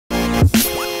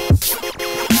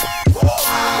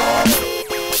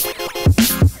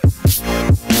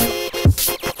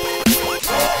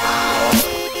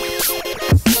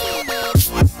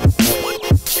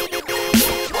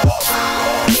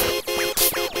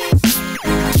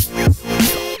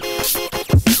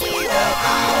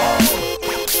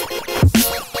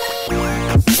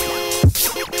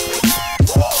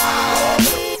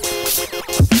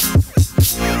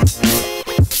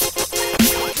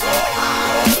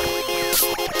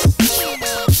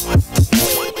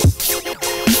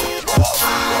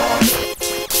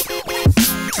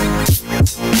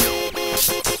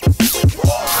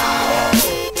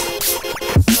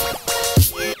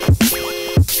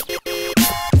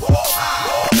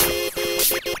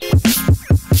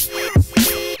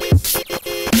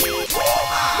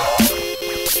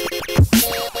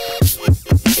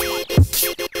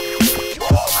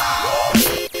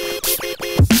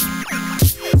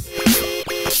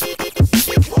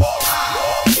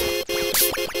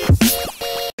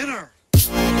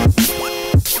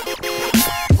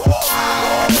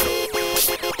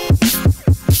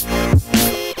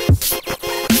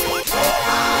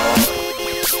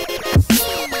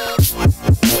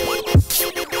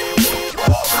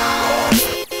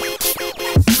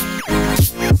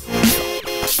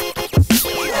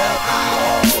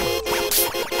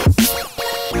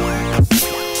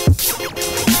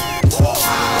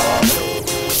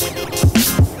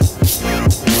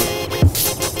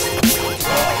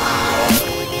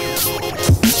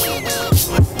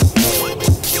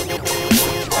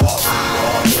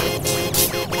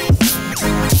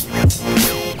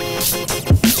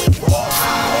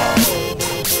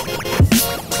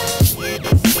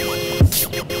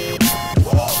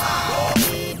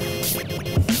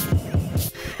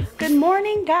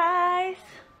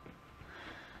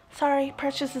Sorry,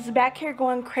 Precious is back here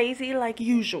going crazy like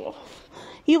usual.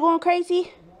 You going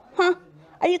crazy? Huh?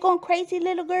 Are you going crazy,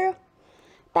 little girl?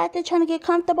 Back there trying to get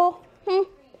comfortable?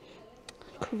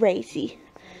 Crazy.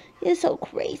 You're so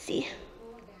crazy.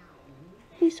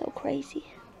 You're so crazy.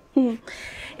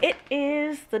 It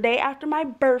is the day after my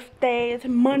birthday. It's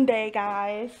Monday,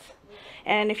 guys.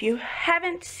 And if you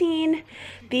haven't seen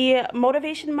the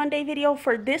Motivation Monday video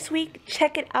for this week,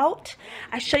 check it out.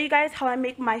 I show you guys how I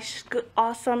make my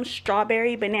awesome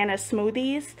strawberry banana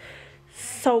smoothies.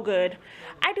 So good.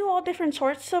 I do all different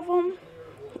sorts of them.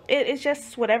 It's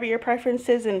just whatever your preference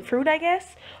is in fruit, I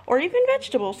guess. Or even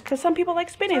vegetables, because some people like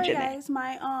spinach in it. Sorry guys,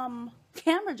 my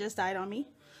camera just died on me.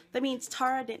 That means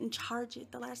Tara didn't charge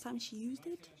it the last time she used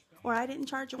it. Or I didn't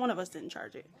charge it. One of us didn't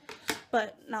charge it.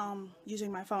 But now I'm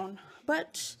using my phone.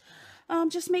 But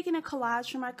just making a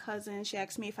collage for my cousin. She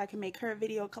asked me if I can make her a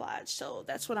video collage. So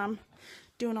that's what I'm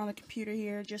doing on the computer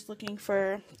here. Just looking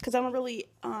for, because I don't really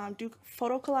do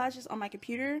photo collages on my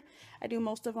computer. I do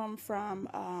most of them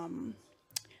from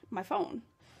my phone.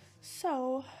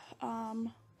 So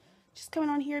just coming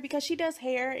on here because she does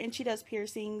hair and she does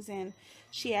piercings, and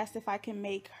she asked if I can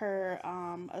make her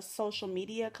a social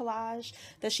media collage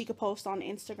that she could post on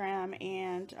Instagram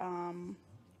and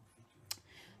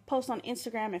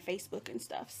Facebook and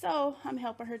stuff. So I'm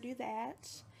helping her do that,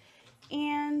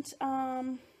 and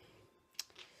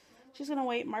she's gonna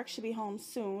wait. Mark should be home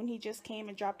soon. He just came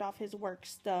and dropped off his work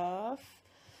stuff.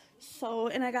 So,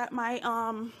 and I got my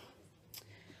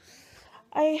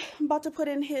I'm about to put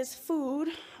in his food.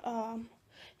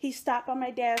 He stopped by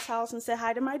my dad's house and said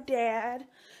hi to my dad.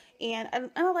 And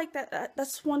I like that.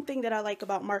 That's one thing that I like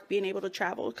about Mark being able to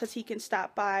travel, because he can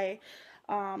stop by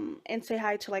and say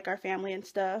hi to like our family and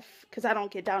stuff, because I don't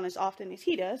get down as often as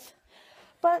he does.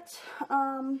 But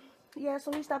yeah,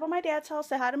 so he stopped by my dad's house,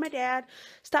 said hi to my dad,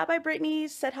 stopped by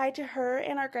Brittany's, said hi to her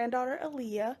and our granddaughter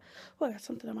Aaliyah. Oh, I got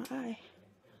something on my eye.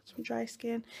 Some dry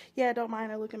skin. Yeah, don't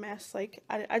mind, I look a mess. Like,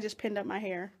 I just pinned up my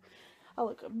hair. I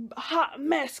look a hot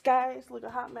mess, guys. Look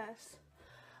a hot mess.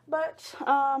 But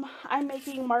I'm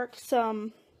making Mark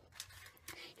some,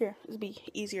 here, it'll be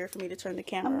easier for me to turn the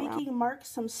camera around. I'm making Mark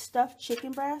some stuffed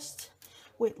chicken breast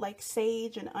with like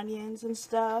sage and onions and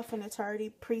stuff, and it's already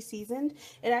pre-seasoned.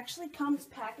 It actually comes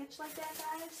packaged like that,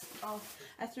 guys. Oh,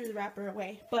 I threw the wrapper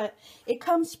away, but it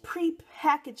comes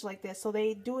pre-packaged like this, so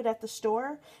they do it at the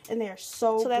store, and they're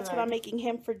so that's good. What I'm making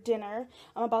him for dinner.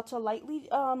 I'm about to lightly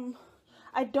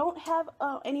I don't have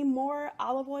any more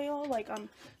olive oil. Like, I'm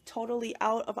totally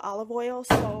out of olive oil,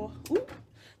 so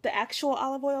the actual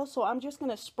olive oil, so I'm just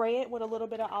gonna spray it with a little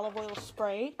bit of olive oil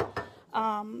spray.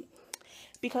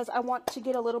 Because I want to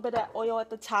get a little bit of oil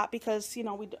at the top, because, you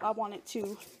know, I want it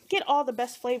to get all the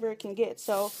best flavor it can get.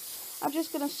 So I'm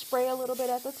just going to spray a little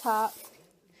bit at the top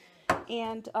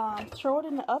and throw it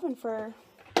in the oven for,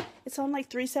 it's on like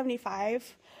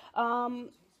 375.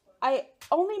 I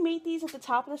only made these at the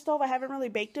top of the stove. I haven't really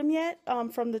baked them yet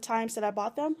from the times that I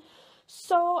bought them.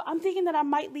 So I'm thinking that I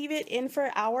might leave it in for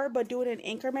an hour, but do it in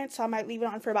increments. So I might leave it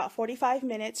on for about 45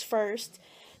 minutes first.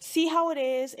 See how it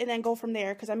is, and then go from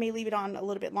there, because I may leave it on a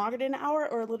little bit longer than an hour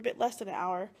or a little bit less than an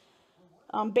hour,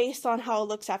 based on how it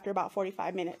looks after about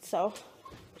 45 minutes. So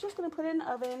I'm just going to put it in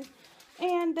the oven,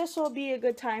 and this will be a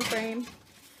good time frame,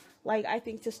 like, I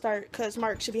think, to start, because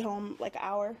Mark should be home like an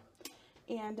hour,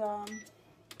 and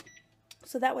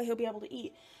so that way he'll be able to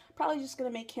eat. Probably just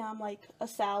going to make him like a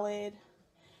salad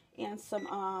and some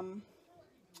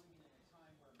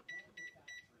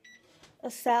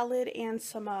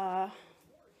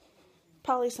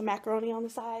probably some macaroni on the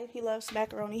side. He loves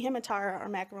macaroni. Him and Tara are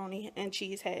macaroni and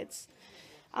cheese heads.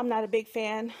 I'm not a big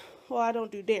fan. Well, I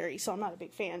don't do dairy, so I'm not a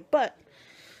big fan. But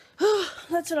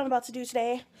that's what I'm about to do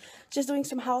today. Just doing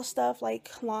some house stuff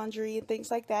like laundry and things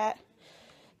like that.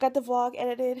 Got the vlog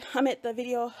edited. The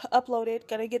video uploaded.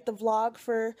 Gonna get the vlog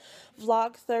for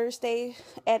Vlog Thursday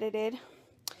edited.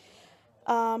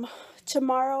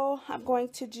 Tomorrow I'm going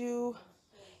to do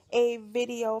a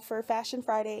video for Fashion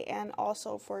Friday and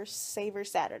also for Savor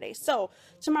Saturday. So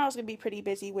tomorrow's gonna be pretty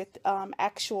busy with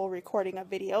actual recording of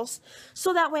videos,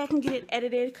 so that way I can get it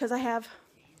edited, because I have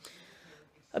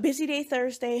a busy day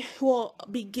Thursday. Well,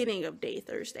 beginning of day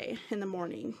Thursday in the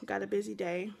morning. Got a busy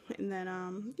day, and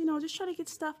then you know, just trying to get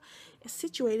stuff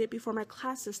situated before my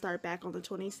classes start back on the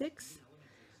 26th.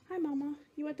 Hi, Mama.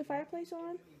 You want the fireplace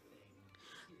on?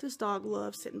 This dog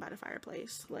loves sitting by the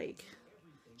fireplace. Like,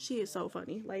 she is so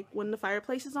funny. Like, when the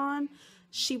fireplace is on,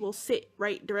 she will sit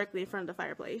right directly in front of the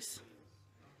fireplace.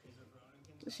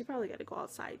 She probably got to go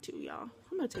outside too, y'all.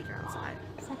 I'm going to take her outside.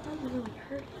 Is that dog really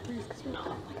hurt? No.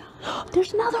 Oh my God.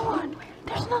 There's another one.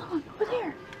 There's another one over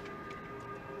there.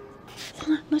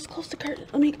 Hold on. Let's close the curtain.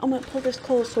 I'm gonna pull this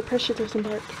close so Precious doesn't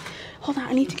bark. Hold on,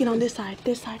 I need to get on this side.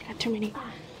 This side got too many.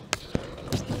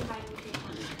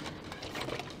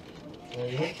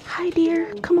 Hi,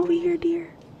 dear. Come over here,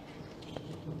 dear.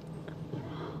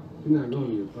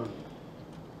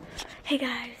 Hey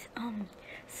guys,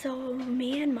 so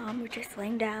me and Mom were just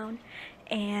laying down,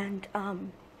 and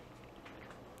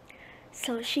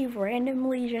so she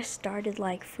randomly just started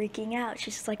like freaking out.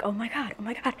 She's just like, oh my god, oh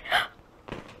my god.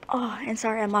 Oh, and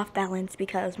sorry I'm off balance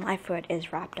because my foot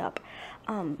is wrapped up.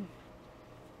 And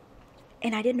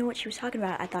I didn't know what she was talking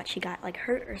about. I thought she got like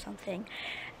hurt or something.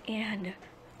 And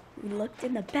we looked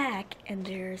in the back and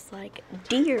there's like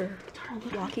deer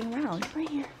walking around. Right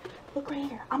here. Look right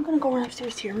here. I'm gonna go run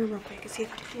upstairs to your room real quick and see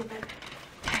if I can see him better.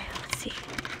 Okay, let's see.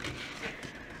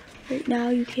 Right now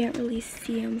you can't really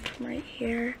see them from right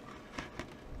here.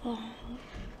 Oh,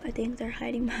 I think they're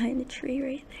hiding behind the tree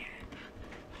right there.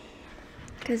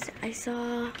 Because we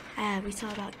saw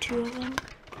about 2 of them.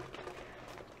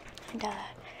 And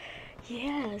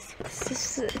yes,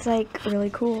 it's like really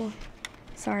cool.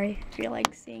 Sorry if you're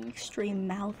like seeing extreme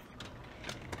mouth.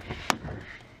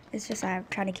 It's just I'm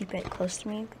trying to keep it close to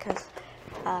me because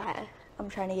I'm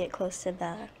trying to get close to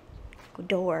the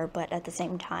door, but at the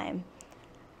same time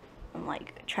I'm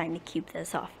like trying to keep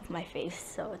this off of my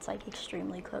face, so it's like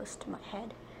extremely close to my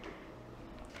head.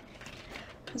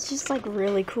 It's just like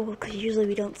really cool because usually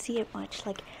we don't see it much.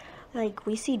 Like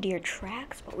we see deer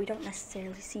tracks, but we don't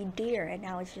necessarily see deer, and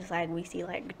now it's just like we see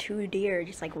like 2 deer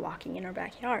just like walking in our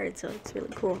backyard, so it's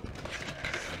really cool.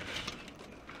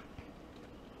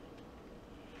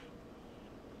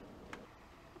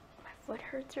 Foot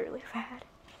hurts really bad.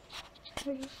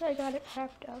 I got it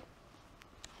wrapped up.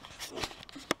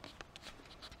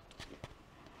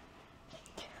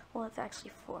 Well, it's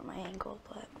actually for my ankle,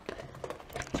 but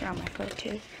it's around my foot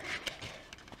too.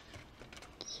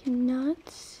 Cannot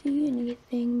see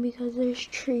anything because there's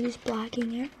trees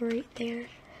blocking it right there.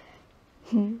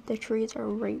 The trees are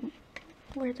right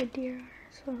where the deer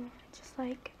are, so it's just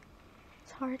like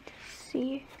it's hard to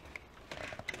see.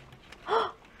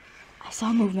 I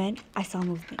saw movement,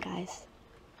 guys.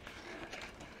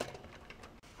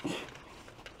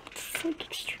 It's like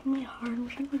extremely hard. I'm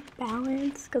trying to like,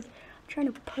 balance because I'm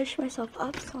trying to push myself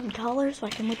up so I'm taller so I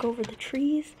can look over the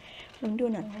trees. But I'm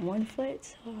doing it on 1 foot,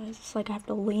 so it's just like I have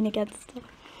to lean against the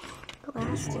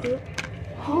glass to do it.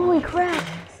 Holy crap!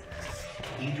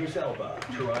 Idris Elba,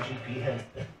 Taraji P.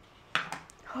 Henson.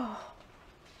 Oh,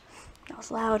 that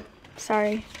was loud.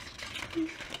 Sorry.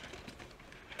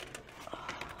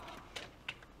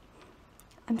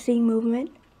 I'm seeing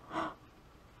movement.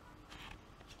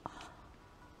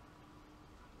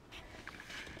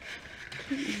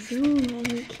 Can't zoom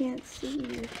and you can't see.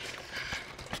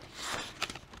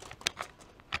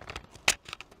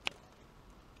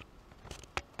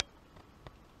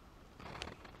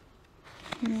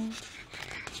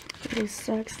 It really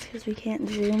sucks because we can't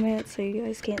zoom it, so you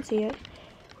guys can't see it.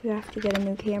 We have to get a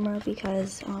new camera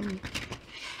because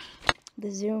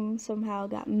the zoom somehow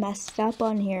got messed up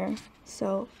on here,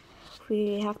 so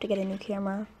we have to get a new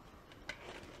camera.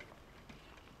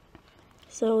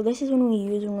 So this is when we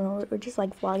use when we're just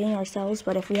like vlogging ourselves,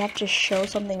 but if we have to show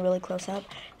something really close up,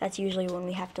 that's usually when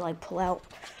we have to like pull out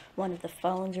one of the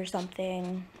phones or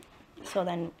something. So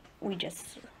then we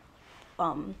just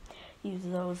use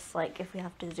those like if we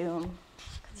have to zoom,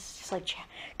 cause it's just like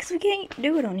because we can't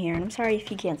do it on here. And I'm sorry if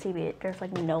you can't see me. There's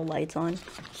like no lights on.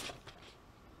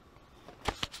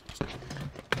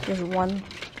 There's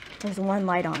one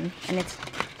light on, and it's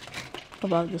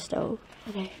above the stove.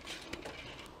 Okay.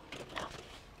 Oh my god.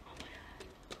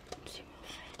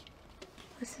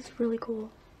 This is really cool.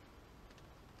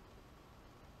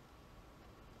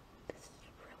 This is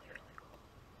really, really cool.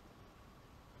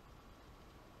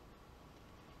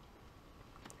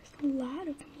 There's a lot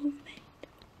of movement.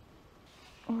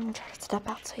 I'm gonna try to step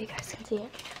out so you guys can see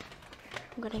it.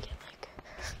 I'm gonna get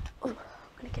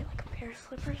like a pair of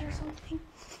slippers or something.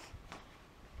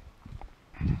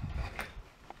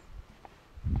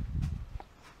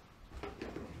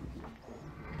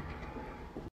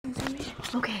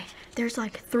 Okay, there's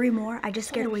like 3 more. I just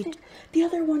scared away. The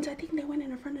other ones, I think they went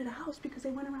in front of the house because they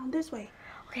went around this way.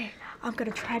 Okay, I'm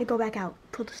gonna try to go back out.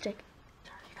 Pull the stick.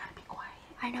 You gotta be quiet.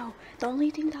 I know. The only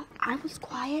thing that I was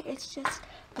quiet, it's just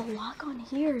the lock on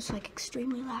here is like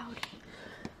extremely loud.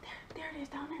 There it is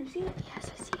down there. You see it?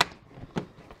 Yes, I see it.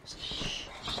 Shh.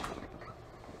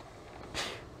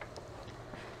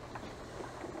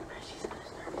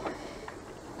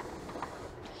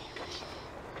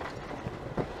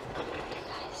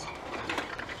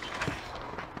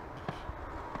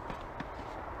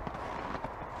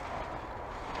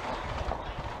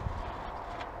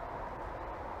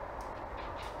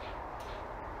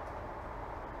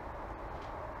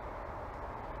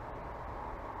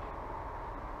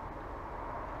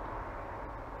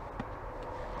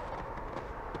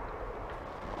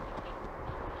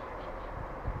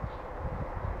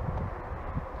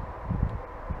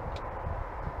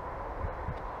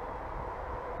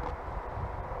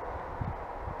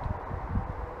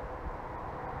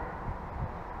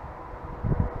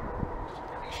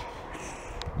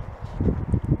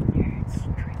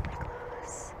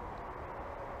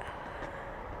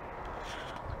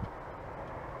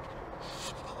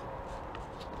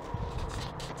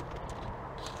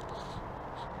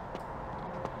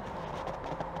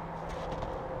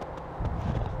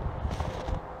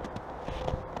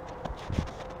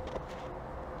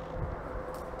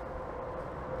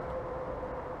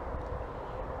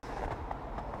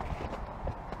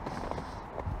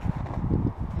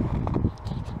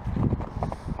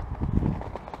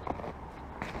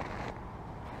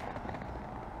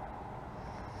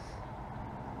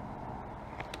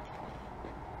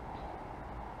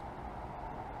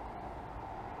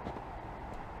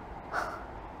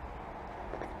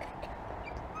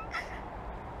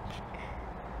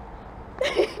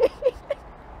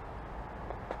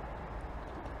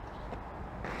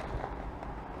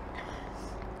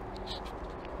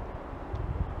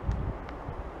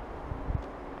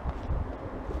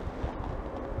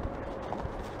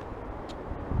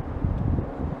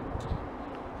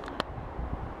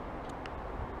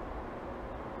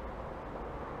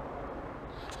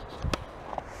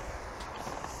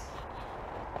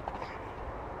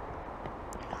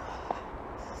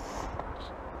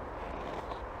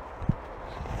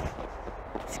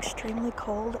 It's extremely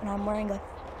cold, and I'm wearing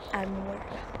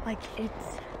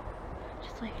it's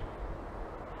just like,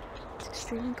 it's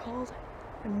extremely cold.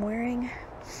 I'm wearing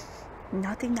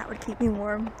nothing that would keep me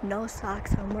warm, no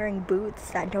socks. I'm wearing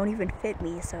boots that don't even fit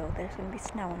me, so there's gonna be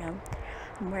snow in them.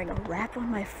 I'm wearing a wrap on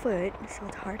my foot, so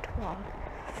it's hard to walk.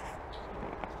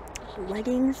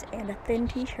 Leggings and a thin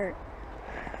t-shirt.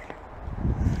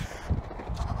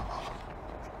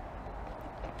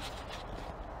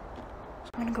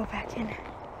 I'm gonna go back in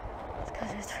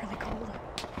because it's really cold.